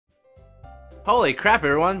Holy crap,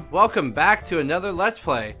 everyone! Welcome back to another Let's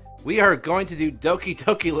Play. We are going to do Doki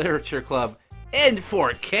Doki Literature Club in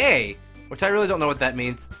 4K, which I really don't know what that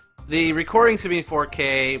means. The recording's gonna be in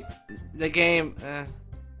 4K. The game,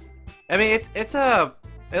 I mean, it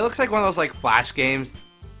looks like one of those like Flash games.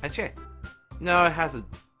 Actually, no, it has a.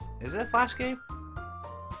 Is it a Flash game?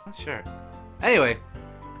 Not sure. Anyway,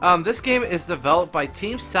 this game is developed by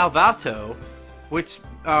Team Salvato, which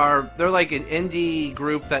they're like an indie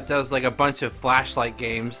group that does like a bunch of Flash-like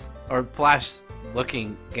games or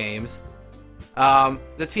Flash-looking games.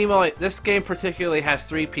 This game particularly has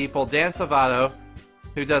 3 people: Dan Salvato,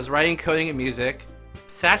 who does writing, coding, and music;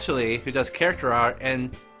 Satchely, who does character art;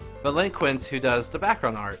 and Valenquint, who does the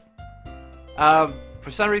background art.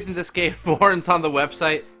 For some reason, this game warns on the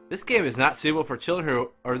website, this game is not suitable for children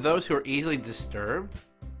or those who are easily disturbed.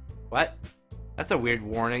 What? That's a weird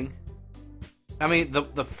warning. I mean,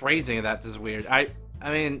 the phrasing of that is weird. I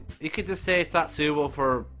mean, you could just say it's not suitable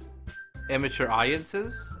for immature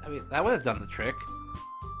audiences. I mean, that would have done the trick.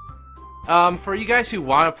 For you guys who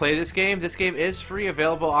want to play this game is free,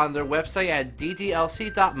 available on their website at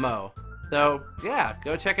ddlc.mo. So, yeah,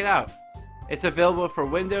 go check it out. It's available for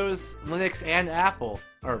Windows, Linux, and Apple,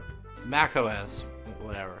 or Mac OS,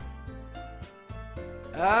 whatever.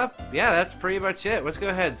 Yeah, that's pretty much it. Let's go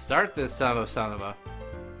ahead and start this Sanova.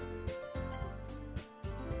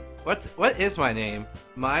 What is my name?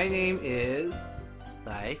 My name is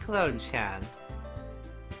Cyclone-chan.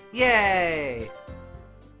 Yay!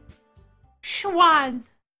 Schwan!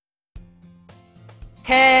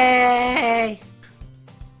 Hey!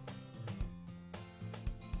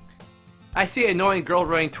 I see an annoying girl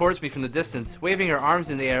running towards me from the distance, waving her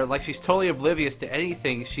arms in the air like she's totally oblivious to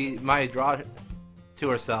anything she might draw to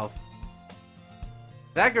herself.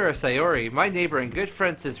 That girl is Sayori, my neighbor and good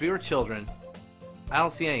friend since we were children. I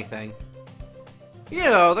don't see anything. You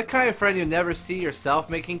know, the kind of friend you never see yourself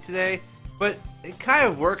making today, but it kind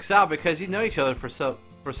of works out because you know each other for so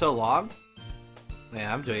long. Man,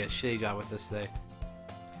 I'm doing a shitty job with this today.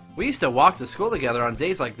 We used to walk to school together on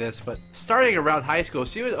days like this, but starting around high school,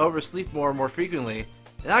 she would oversleep more and more frequently,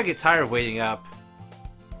 and I'd get tired of waiting up.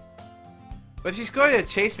 But if she's going to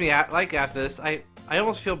chase me after this, I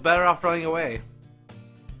almost feel better off running away.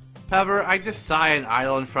 However, I just sigh and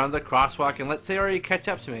idle in front of the crosswalk and let Sayori catch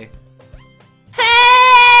up to me.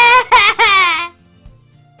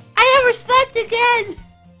 I overslept again!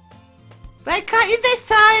 But I caught you this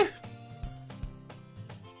time!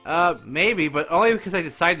 Maybe, but only because I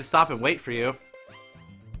decided to stop and wait for you.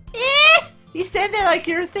 You said that like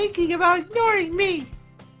you were thinking about ignoring me.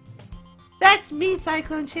 That's me,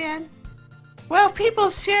 Cyclone-chan. Well,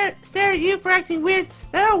 people stare at you for acting weird.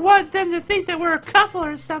 I don't want them to think that we're a couple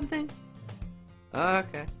or something.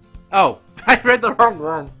 Okay. Oh, I read the wrong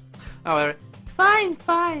one. Oh, whatever. Fine.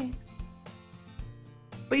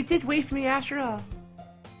 But you did wait for me after all.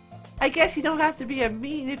 I guess you don't have to be a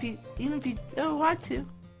mean even if you don't want to.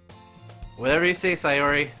 Whatever you say,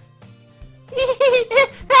 Sayori.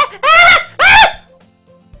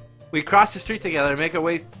 We cross the street together and make our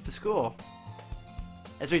way to school.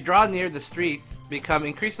 As we draw near, the streets become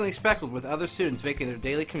increasingly speckled with other students making their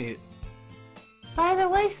daily commute. By the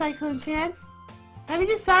way, Cyclone-chan, have you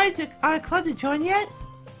decided on a club to join yet?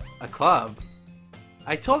 A club?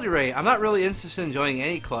 I told you, Ray, I'm not really interested in joining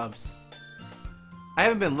any clubs. I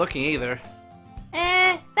haven't been looking either.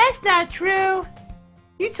 That's not true.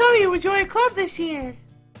 You told me you would join a club this year.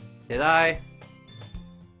 Did I?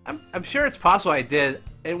 I'm sure it's possible I did.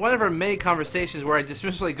 In one of our many conversations where I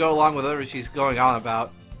dismissively go along with whatever she's going on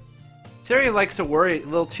about. Sayori likes to worry a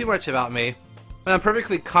little too much about me, but I'm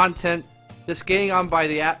perfectly content just getting on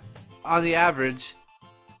on the average.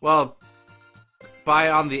 Well,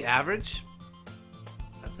 on the average?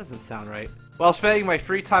 That doesn't sound right. While spending my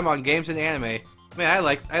free time on games and anime.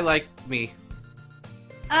 Man, I like me.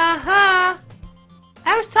 Uh-huh.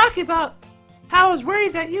 I was talking about how I was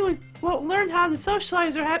worried that you won't learn how to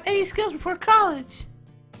socialize or have any skills before college.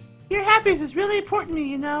 Your happiness is really important to me,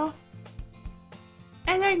 you know.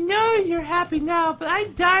 And I know you're happy now, but I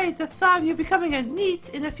die at the thought of you becoming a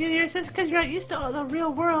NEET in a few years just because you're not used to the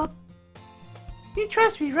real world. You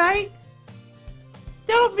trust me, right?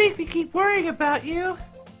 Don't make me keep worrying about you.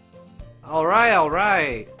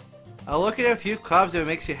 Alright. I'll look at a few clubs if it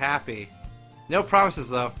makes you happy. No promises,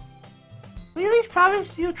 though. Will you at least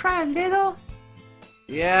promise you'll try a little?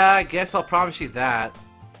 Yeah, I guess I'll promise you that.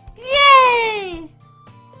 Yay!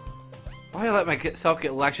 Why did I let myself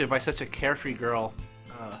get lectured by such a carefree girl?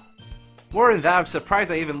 More than that, I'm surprised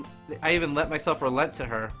I even let myself relent to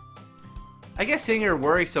her. I guess seeing her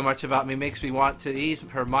worry so much about me makes me want to ease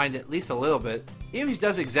her mind at least a little bit, even if she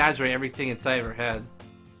does exaggerate everything inside of her head.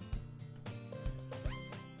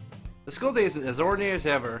 The school day is as ordinary as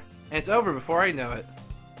ever, and it's over before I know it.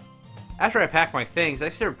 After I pack my things, I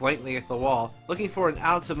stare blankly at the wall, looking for an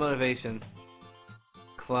ounce of motivation.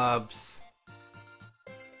 Clubs.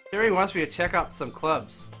 Sayori wants me to check out some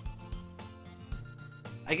clubs.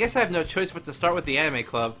 I guess I have no choice but to start with the anime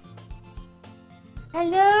club.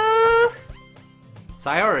 Hello?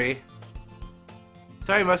 Sayori.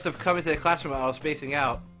 Sayori must have come into the classroom while I was spacing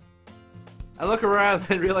out. I look around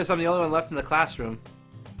and realize I'm the only one left in the classroom.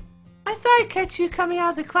 I thought I'd catch you coming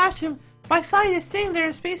out of the classroom, but I saw you sitting there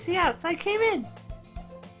and spacing out, so I came in.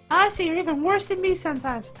 Honestly, you're even worse than me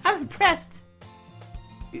sometimes. I'm impressed.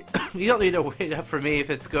 You don't need to wait up for me if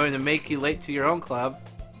it's going to make you late to your own club.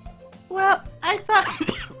 Well, I thought...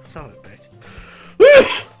 Son of a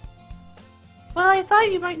bitch. Well, I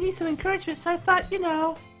thought you might need some encouragement, so I thought, you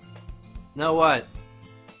know... Know what?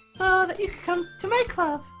 Well, that you could come to my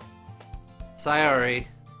club. Sayori.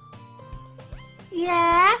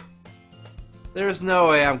 Yeah? There's no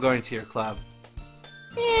way I'm going to your club.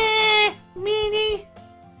 Meanie.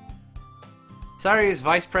 Sayori is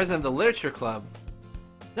vice president of the literature club.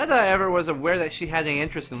 Not that I ever was aware that she had any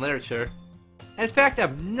interest in literature. In fact,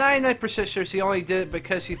 I'm 99% sure she only did it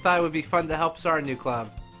because she thought it would be fun to help start a new club.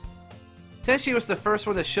 Since she was the first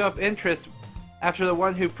one to show up interest after the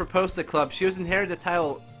one who proposed the club, she was inherited the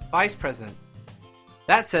title Vice President.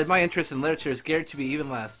 That said, my interest in literature is geared to be even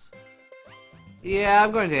less. Yeah,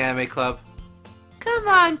 I'm going to the anime club. Come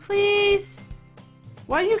on, please.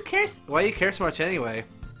 Why do you care so much anyway?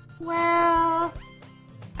 Well,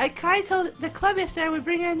 I kinda told the club yesterday I would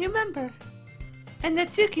bring in a new member. And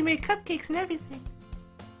Natsuki made cupcakes and everything.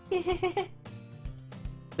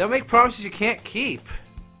 Don't make promises you can't keep.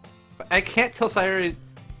 I can't tell Sayori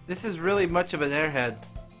this is really much of an airhead.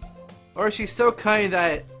 Or she's so kind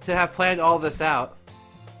to have planned all this out.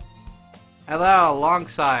 I let out a long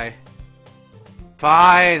sigh.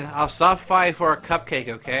 Fine, I'll stop fighting for a cupcake,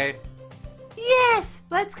 okay? Yes,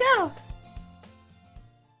 let's go!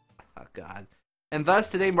 Oh god. And thus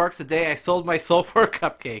today marks the day I sold my soul for a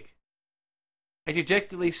cupcake. I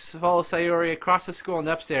dejectedly follow Sayori across the school and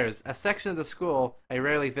upstairs, a section of the school I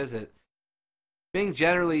rarely visit, being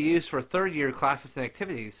generally used for third-year classes and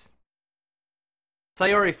activities.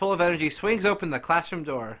 Sayori, full of energy, swings open the classroom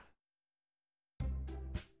door.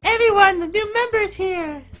 Everyone, the new member's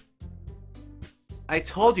here! I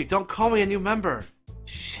told you, don't call me a new member!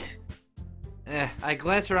 Shit. I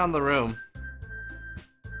glance around the room.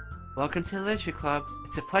 Welcome to the Literature Club.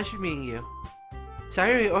 It's a pleasure meeting you.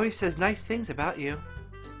 Sayori always says nice things about you.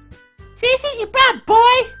 Seriously, you bad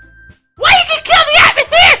boy! Why you can kill the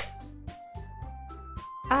atmosphere?!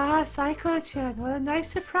 Ah, Cyclone-chan, what a nice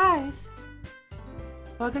surprise.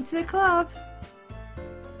 Welcome to the club.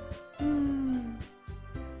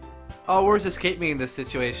 All words escape me in this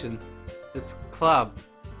situation. This club.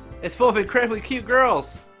 It's full of incredibly cute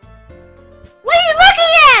girls. What are you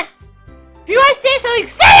looking at? If you want to say something,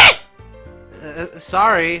 say it!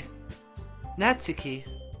 Sorry. Natsuki.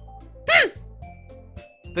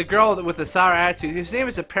 The girl with the sour attitude, whose name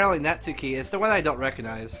is apparently Natsuki, is the one I don't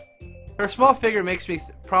recognize. Her small figure makes me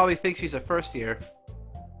probably think she's a first year.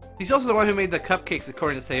 She's also the one who made the cupcakes,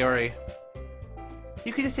 according to Sayori.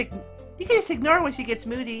 You can just ignore her when she gets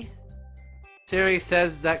moody. Sayori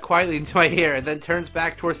says that quietly into my ear, and then turns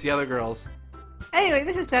back towards the other girls. Anyway,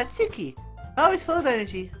 this is Natsuki. Always full of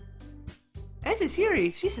energy. And this is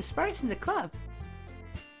Yuri. She's the smartest in the club.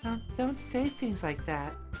 Don't say things like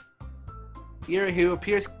that. Yuri, who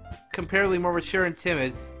appears comparatively more mature and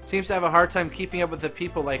timid, seems to have a hard time keeping up with the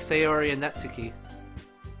people like Sayori and Natsuki.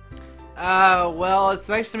 Well, it's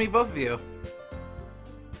nice to meet both of you.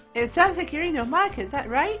 It sounds like Yuri no Monika, is that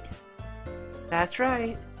right? That's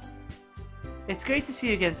right. It's great to see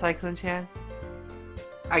you again, Cyclone-chan.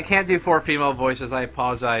 I can't do 4 female voices, I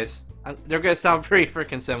apologize. They're gonna sound pretty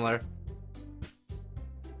freaking similar.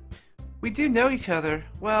 We do know each other.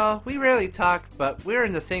 Well, we rarely talk, but we were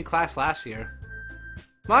in the same class last year.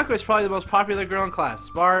 Monika was probably the most popular girl in class.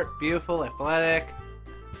 Smart, beautiful, athletic,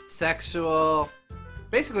 sexual,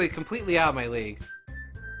 basically completely out of my league.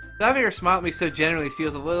 Having her smile at me so genuinely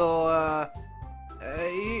feels a little,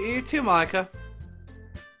 you too, Monika.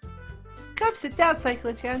 Come sit down,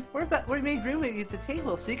 Cyclone-chan. We made room at the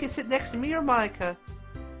table, so you can sit next to me or Monika.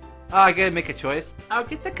 Oh, I gotta make a choice. I'll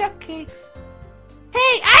get the cupcakes.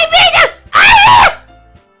 Hey, I made them!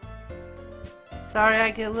 Sorry, I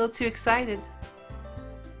get a little too excited.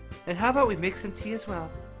 And how about we make some tea as well?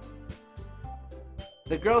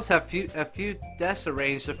 The girls have a few desks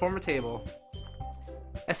arranged to form a table.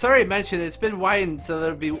 As Sayori mentioned, it's been widened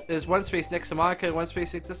so there's one space next to Monika and one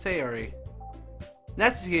space next to Sayori.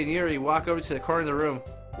 Natsuki and Yuri walk over to the corner of the room.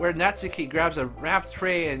 where Natsuki grabs a wrapped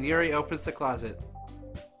tray and Yuri opens the closet.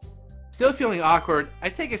 Still feeling awkward, I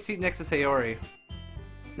take a seat next to Sayori.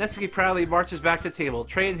 Natsuki proudly marches back to the table,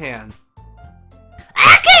 tray in hand.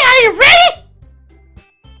 Okay, are you ready?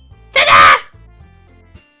 Ta-da!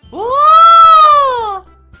 Whoa!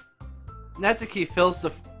 Natsuki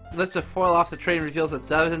lifts a foil off the tray and reveals a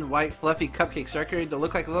dozen white, fluffy cupcakes circulating to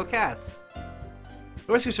look like little cats.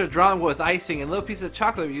 The whiskers are drawn with icing and little pieces of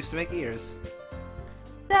chocolate we used to make ears.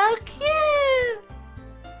 So cute!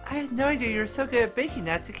 I had no idea you were so good at baking,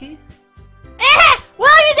 Natsuki.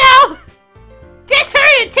 Well, you know! Just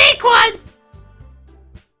hurry and take one!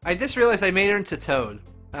 I just realized I made her into Toad.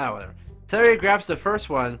 Ah, whatever. Sayori grabs the first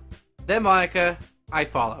one, then Monica. I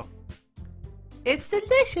follow. It's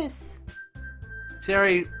delicious!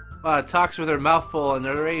 Sayori talks with her mouth full and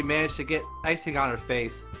already managed to get icing on her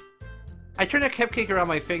face. I turn a cupcake around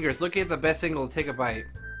my fingers, looking at the best angle to take a bite.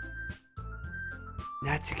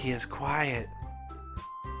 Natsuki is quiet.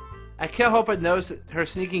 I can't help but notice her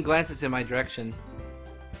sneaking glances in my direction.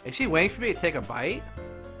 Is she waiting for me to take a bite?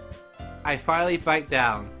 I finally bite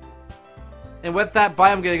down. And with that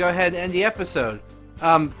bite, I'm going to go ahead and end the episode.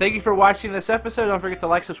 Thank you for watching this episode. Don't forget to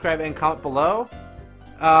like, subscribe, and comment below.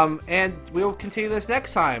 And we'll continue this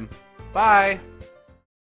next time. Bye!